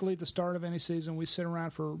typically at the start of any season, we sit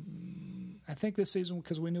around for, I think this season,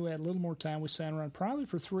 because we knew we had a little more time, we sat around probably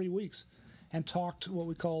for 3 weeks and talked what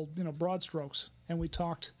we called, broad strokes. And we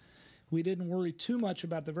didn't worry too much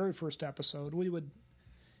about the very first episode.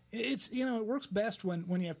 It works best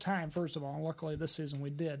when you have time, first of all, and luckily this season we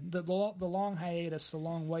did. The long hiatus, the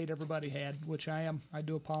long wait everybody had, which I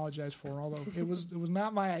do apologize for, although it was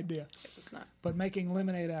not my idea. It was not. But making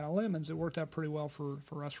lemonade out of lemons, it worked out pretty well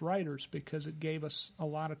for us writers because it gave us a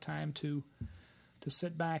lot of time to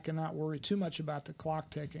sit back and not worry too much about the clock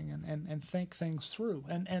ticking and think things through.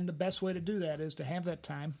 And the best way to do that is to have that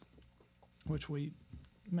time, which we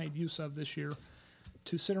made use of this year,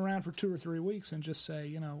 to sit around for 2 or 3 weeks and just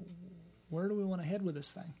say, where do we want to head with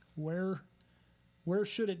this thing? Where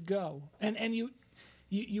should it go? And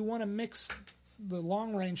you want to mix the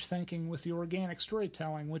long range thinking with the organic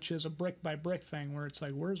storytelling, which is a brick by brick thing, where it's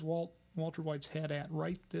like, where's Walter White's head at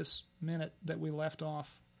right this minute that we left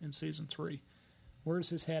off in season 3? Where's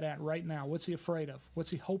his head at right now? What's he afraid of?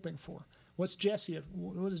 What's he hoping for? What does Jesse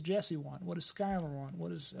want? What does Skylar want? What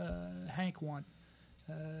does Hank want?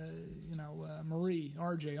 Marie,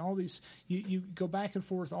 RJ, all these, you go back and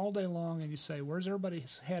forth all day long and you say, where's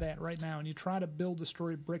everybody's head at right now? And you try to build the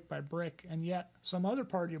story brick by brick, and yet some other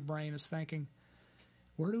part of your brain is thinking,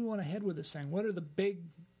 where do we want to head with this thing? What are the big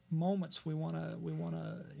moments we want to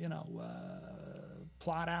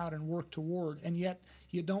plot out and work toward? And yet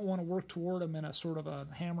you don't want to work toward them in a sort of a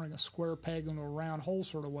hammering a square peg into a round hole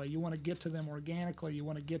sort of way. You want to get to them organically. You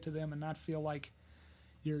want to get to them and not feel like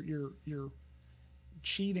you're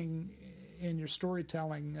cheating in your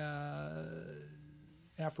storytelling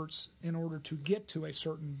efforts in order to get to a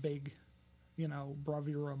certain big,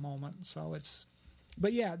 bravura moment. So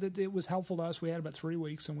it was helpful to us. We had about 3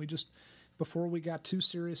 weeks, and we just, before we got too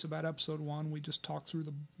serious about episode 1, we just talked through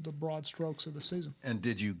the broad strokes of the season. And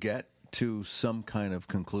did you get to some kind of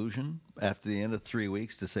conclusion after the end of 3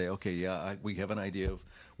 weeks to say, okay, we have an idea of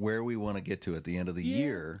where we want to get to at the end of the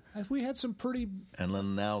year? We had some pretty... And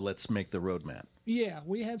then now let's make the roadmap. Yeah,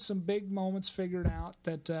 we had some big moments figured out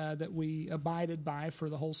that we abided by for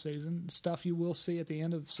the whole season. Stuff you will see at the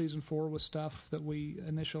end of season 4 was stuff that we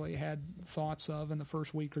initially had thoughts of in the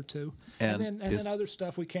first week or two, and then other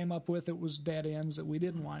stuff we came up with that was dead ends that we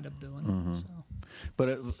didn't wind up doing. Mm-hmm. So.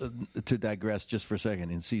 But to digress just for a second,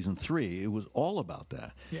 in season 3, it was all about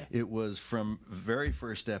that. Yeah. It was from very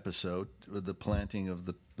first episode, the planting of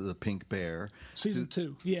the pink bear. Season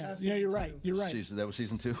 2, yeah, you're right. You're right. That was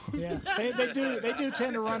season 2. Yeah, they do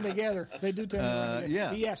tend to run together. They do tend to run together.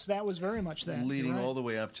 Yeah. Yes, that was very much that. Leading all the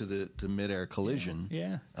way up to mid-air collision.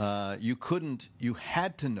 Yeah. You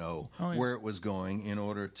had to know where it was going in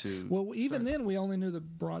order to. Well, even then, we only knew the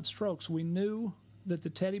broad strokes. We knew that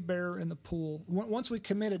the teddy bear in the pool, once we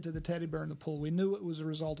committed to the teddy bear in the pool, we knew it was a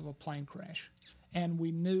result of a plane crash. And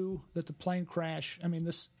we knew that the plane crash, I mean,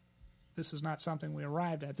 this is not something we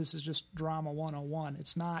arrived at. This is just drama 101.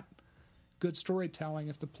 It's not good storytelling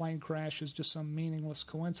if the plane crash is just some meaningless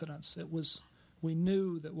coincidence. We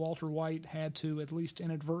knew that Walter White had to at least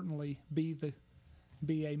inadvertently be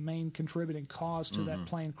a main contributing cause to that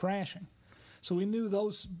plane crashing. So we knew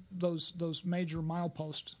those major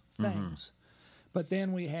milepost things. But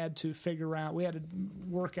then we had to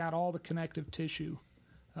work out all the connective tissue,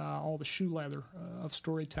 all the shoe leather of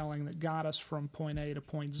storytelling that got us from point A to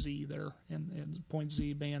point Z there, and point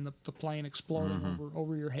Z being the plane exploding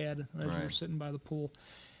over your head as you were sitting by the pool.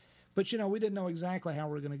 But, we didn't know exactly how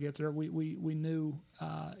we were going to get there. We knew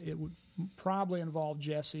it would probably involve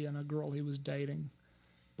Jesse and a girl he was dating.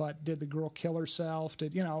 But did the girl kill herself?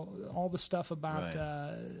 Did, all the stuff about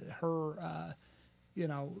her...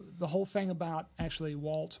 the whole thing about actually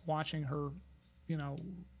Walt watching her,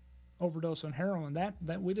 overdose on heroin.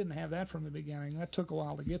 That we didn't have that from the beginning. That took a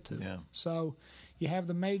while to get to. Yeah. So you have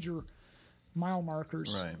the major mile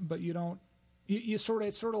markers, Right. but you don't. It's sort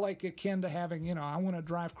of like akin to having, I want to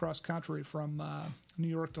drive cross country from New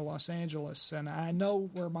York to Los Angeles, and I know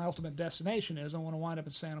where my ultimate destination is. I want to wind up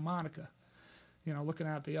in Santa Monica, looking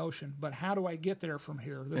out at the ocean. But how do I get there from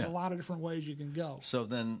here? There's Yeah. a lot of different ways you can go. So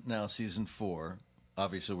then now season 4,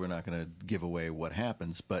 obviously we're not going to give away what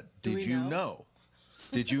happens, but Do did we you know? know?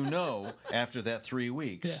 Did you know after that 3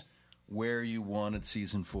 weeks Yeah. where you wanted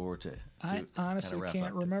season 4 to I honestly kinda wrap can't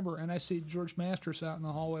up to? remember, and I see George Masters out in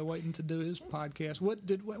the hallway waiting to do his podcast.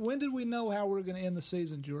 When did we know how we were going to end the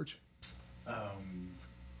season, George?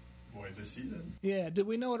 This season. Yeah, did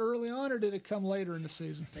we know it early on, or did it come later in the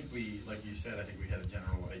season? I think we, like you said, we had a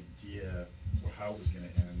general idea of how it was going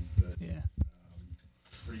to end, but Yeah.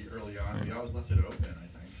 pretty early on, we always left it open. I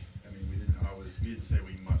think. I mean, we didn't say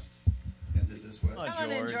we must end it this way. Oh, Come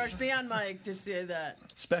on in, George. George. Be on mic to say that.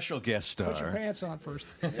 Special guest Put your star. pants on first.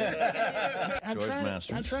 I'm George trying,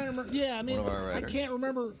 Masters. I'm trying to remember. Yeah, I mean, One of our I writers. can't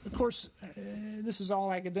remember. Of course, this is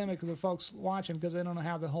all academic for the folks watching because they don't know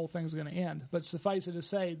how the whole thing's going to end. But suffice it to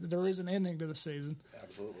say, that there is an ending to the season.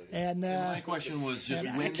 Absolutely. And My question was just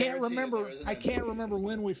and when, I can't remember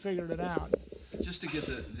when we figured it out. just to get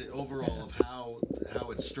the overall of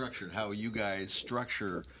how it's structured, how you guys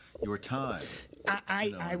structure your time.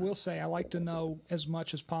 I will say I like to know as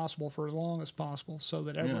much as possible for as long as possible, so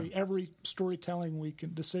that every storytelling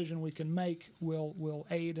decision we can make will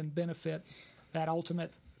aid and benefit that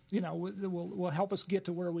ultimate. Will help us get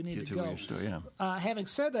to where we need Get to to go. where you're still, yeah. Having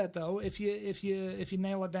said that, though, if you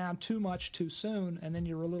nail it down too much too soon, and then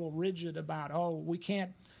you're a little rigid about, we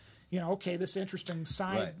can't. Okay, this interesting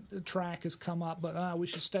side track has come up, but we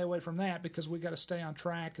should stay away from that because we got to stay on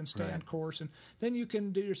track and stay on course, and then you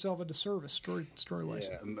can do yourself a disservice story-wise.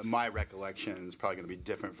 Yeah, my recollection is probably going to be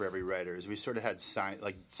different for every writer. Is we sort of had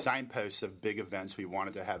signposts of big events we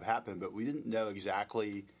wanted to have happen, but we didn't know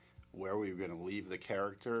exactly where we were going to leave the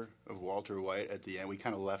character of Walter White at the end. We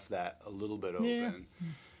kind of left that a little bit open. Yeah.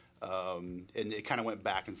 And it kind of went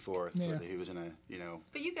back and forth. Yeah. Whether he was in a,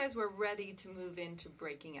 But you guys were ready to move into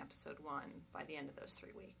breaking episode 1 by the end of those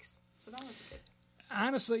 3 weeks. So that was a good.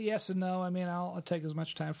 Honestly, yes and no. I mean, I'll take as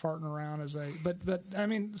much time farting around as but I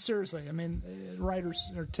mean, seriously. I mean, writers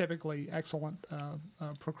are typically excellent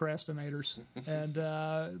procrastinators, and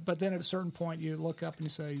but then at a certain point, you look up and you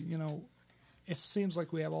say, it seems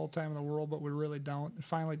like we have all the time in the world, but we really don't. It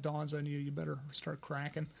finally dawns on you, you better start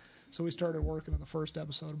cracking. So we started working on the first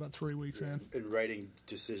episode about 3 weeks in. and writing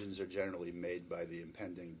decisions are generally made by the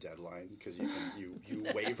impending deadline because you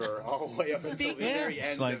waver all the way up until the very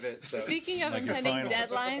end like- of it. So. Speaking of Like your impending final.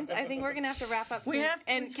 deadlines, I think we're going to have to wrap up soon. We have-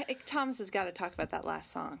 and Thomas has got to talk about that last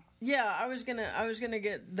song. Yeah, I was gonna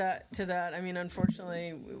get to that. I mean,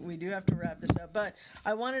 unfortunately, we do have to wrap this up. But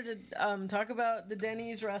I wanted to talk about the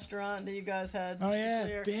Denny's restaurant that you guys had. Oh, yeah,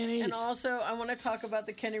 clear. Denny's. And also, I want to talk about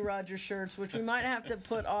the Kenny Rogers shirts, which we might have to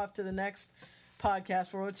put off to the next podcast.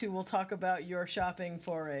 402, we'll talk about your shopping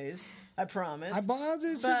forays. I promise.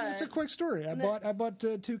 It's a quick story. I bought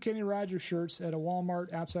 2 Kenny Rogers shirts at a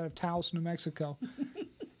Walmart outside of Taos, New Mexico.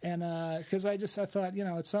 And because I thought,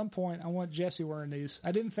 at some point I want Jesse wearing these.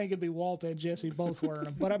 I didn't think it'd be Walt and Jesse both wearing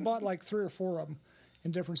them, but I bought like 3 or 4 of them in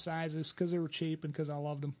different sizes because they were cheap and because I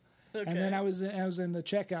loved them. Okay. And then I was in the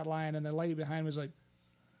checkout line, and the lady behind me was like,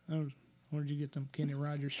 "Oh, where'd you get them Kenny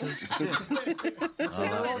Rogers shirts?"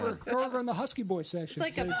 They're over in the Husky Boy section.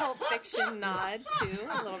 It's like a Pulp Fiction nod, too,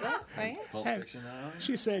 a little bit, right? Pulp Hey. Fiction.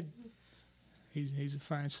 She said, he's a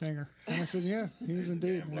fine singer. And I said, yeah, he is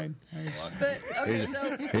indeed. And But okay,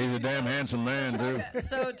 so He's a damn handsome man, too.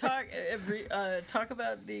 so talk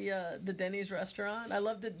about the Denny's restaurant. I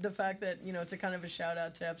love the fact that it's a kind of a shout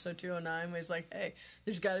out to episode 209, where he's like, hey,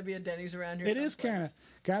 there's got to be a Denny's around here. it is someplace. kind of.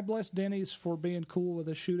 God bless Denny's for being cool with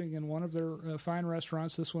us shooting in one of their fine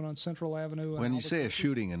restaurants. This one on Central Avenue. When you say a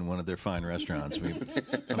shooting in one of their fine restaurants, we want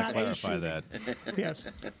to Not a clarify shooting. that. Yes,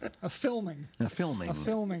 a filming. A filming. A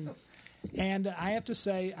filming. And I have to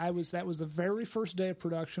say, that was the very first day of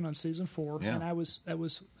production on season 4, Yeah. and I was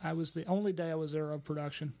the only day I was there of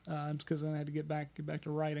production because then I had to get back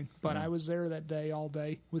to writing. But I was there that day all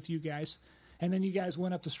day with you guys, and then you guys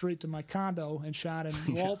went up the street to my condo and shot in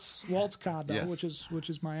Walt's condo, Yes. which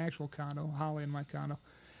is my actual condo, Holly and my condo.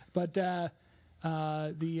 But that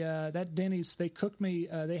Denny's, they cooked me.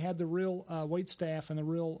 They had the real wait staff and the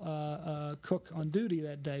real cook on duty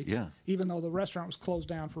that day. Yeah. Even though the restaurant was closed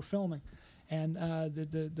down for filming, and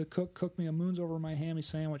the cook cooked me a moons over my hammy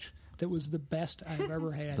sandwich that was the best I've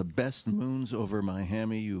ever had. The best moons over my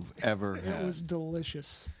hammy you've ever It had. was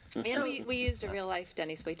delicious. And we used a real life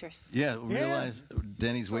Denny's waitress. Yeah, realize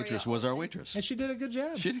Denny's waitress was our waitress. And she did a good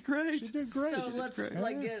job. She did great. She did great. So let's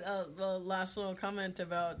get a last little comment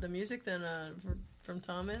about the music then from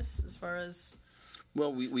Thomas as far as.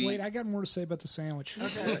 Well, we Wait, I got more to say about the sandwich.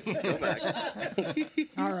 go back.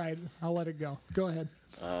 All right, I'll let it go. Go ahead.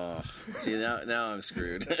 See now I'm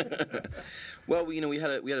screwed. Well, we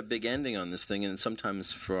had a big ending on this thing, and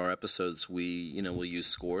sometimes for our episodes we'll use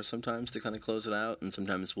score sometimes to kind of close it out, and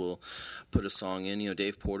sometimes we'll put a song in.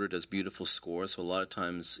 Dave Porter does beautiful score, so a lot of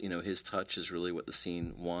times his touch is really what the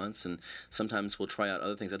scene wants, and sometimes we'll try out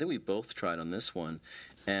other things. I think we both tried on this one,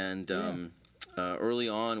 and. Early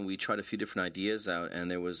on, we tried a few different ideas out, and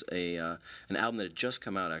there was an album that had just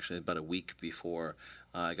come out, actually, about a week before.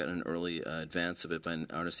 I got an early advance of it by an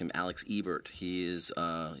artist named Alex Ebert. He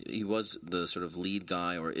was the sort of lead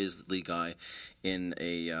guy, or is the lead guy, in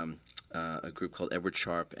a group called Edward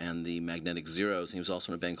Sharpe and the Magnetic Zeros. And he was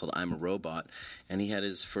also in a band called I'm a Robot, and he had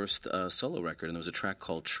his first solo record, and there was a track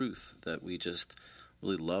called Truth that we just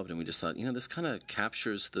really loved, and we just thought, this kind of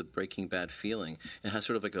captures the Breaking Bad feeling. It has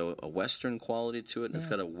sort of like a Western quality to it, and it's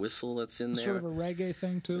got a whistle that's in there. Sort of a reggae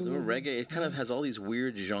thing, too. A reggae. It kind of has all these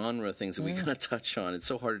weird genre things that we kind of touch on. It's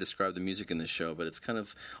so hard to describe the music in this show, but it's kind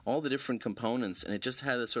of all the different components, and it just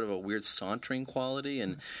has a sort of a weird sauntering quality.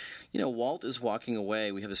 And, Walt is walking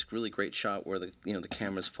away. We have this really great shot where the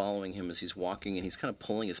camera's following him as he's walking, and he's kind of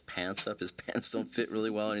pulling his pants up. His pants don't fit really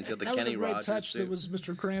well, and he's got the Kenny Rogers touch suit. That was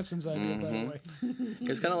Mr. Cranston's idea, by the way.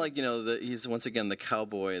 It's kind of like, he's once again the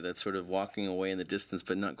cowboy that's sort of walking away in the distance,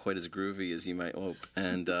 but not quite as groovy as you might hope.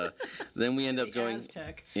 And then we end up going,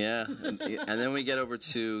 Aztec. yeah, and then we get over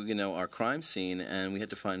to our crime scene, and we had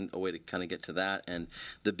to find a way to kind of get to that. And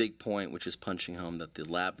the big point, which is punching home that the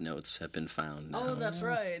lab notes have been found. Oh, that's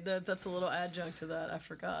right. That's a little adjunct to that. I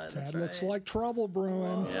forgot. That looks like trouble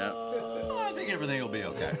brewing. Yeah. I think everything will be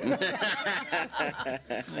okay.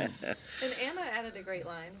 And Anna added a great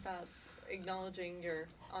line about acknowledging your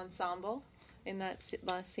ensemble in that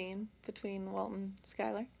last scene between Walt and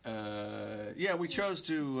Skylar. Yeah, we chose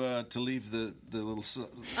to leave the little.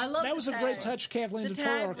 I love That was a great touch, Kathleen The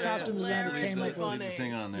DeToro, our tag costume was designer, hilarious. came up with. Funny.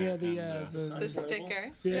 thing on there. Yeah, The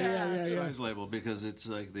sticker. Yeah. Size label, because it's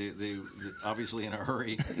like they obviously in a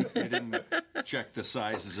hurry. They didn't check the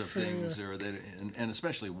sizes of things, or and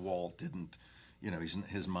especially Walt didn't.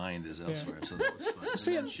 His mind is elsewhere, so that was fun.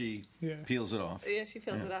 See, and then she peels it off. Yeah, she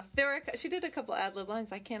peels it off. She did a couple ad-lib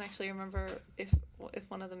lines. I can't actually remember if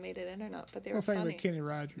one of them made it in or not, but they were Well, funny. with Kenny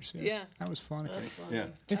Rogers. Yeah. That was funny. That's funny. Yeah.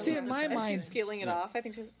 And see, in my As mind, she's peeling it off, I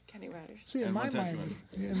think she's Kenny Rogers. see, in And my one time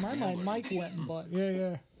mind, Mike went and bought.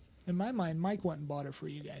 Yeah. In my mind, Mike went and bought it for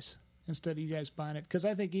you guys instead of you guys buying it, because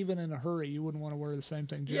I think even in a hurry, you wouldn't want to wear the same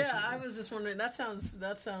thing. Jesse Yeah, I did. was just wondering. That sounds.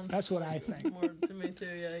 That's what I think. More to me too.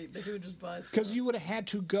 Yeah, who just buys? Because you would have had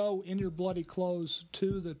to go in your bloody clothes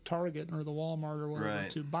to the Target or the Walmart or whatever Right.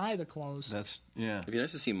 to buy the clothes. That's It'd be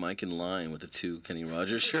nice to see Mike in line with the two Kenny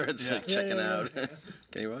Rogers shirts, like checking out.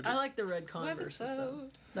 Kenny Rogers. I like the red Converse. Webisode.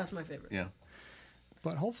 That's my favorite. yeah.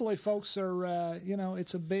 But hopefully, folks are,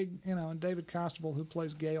 it's a big, and David Costable, who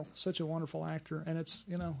plays Gale, such a wonderful actor, and it's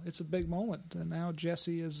a big moment. And now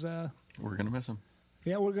Jesse is, We're gonna miss him.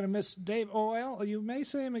 we're going to miss Dave. Oh, well, you may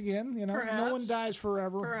see him again. No Perhaps. one dies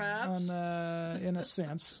forever. Perhaps. In a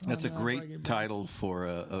sense. That's a on, Breaking great Bad. title for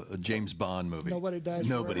a James Bond movie. Nobody dies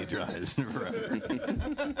Nobody forever. dies forever.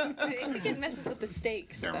 I think it messes with the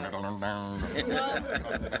stakes, though. Well,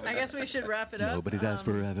 I guess we should wrap it up. Nobody dies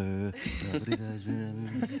forever. Nobody dies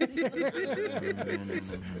forever.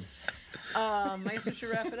 I guess we should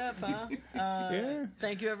wrap it up, huh? Yeah.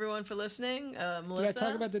 Thank you, everyone, for listening. Melissa, Did I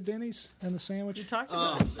talk about the Denny's and the sandwich? You talked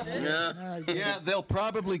about it. Yeah. All right, good. Yeah, they'll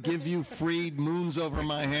probably give you free moons over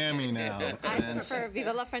my hammy now. I And prefer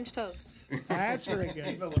Viva la French toast. That's very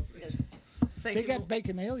good. Yes. Thank They you. got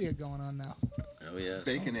Baconalia going on now. Oh yes.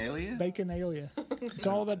 Baconalia? Baconalia. It's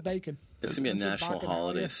all about bacon. It's gonna be a It's a national Bacchanal,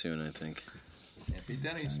 holiday yeah. soon, I think. Can't be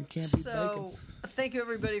Denny's. You can't beat So, thank you,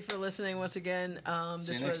 everybody, for listening once again.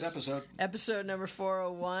 See This you next was episode. episode number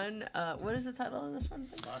 401. What is the title of this one?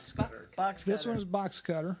 Box cutter. Box This Cutter. one's Box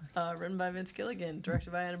Cutter. Written by Vince Gilligan,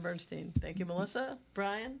 directed by Anna Bernstein. Thank you, Melissa,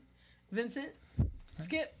 Brian, Vincent,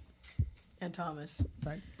 Skip, and Thomas.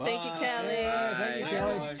 Thank Thank you, Kelly. Thank you,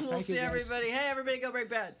 Kelly. We'll Thank see you, guys. everybody. Hey, everybody, go Break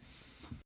Bad.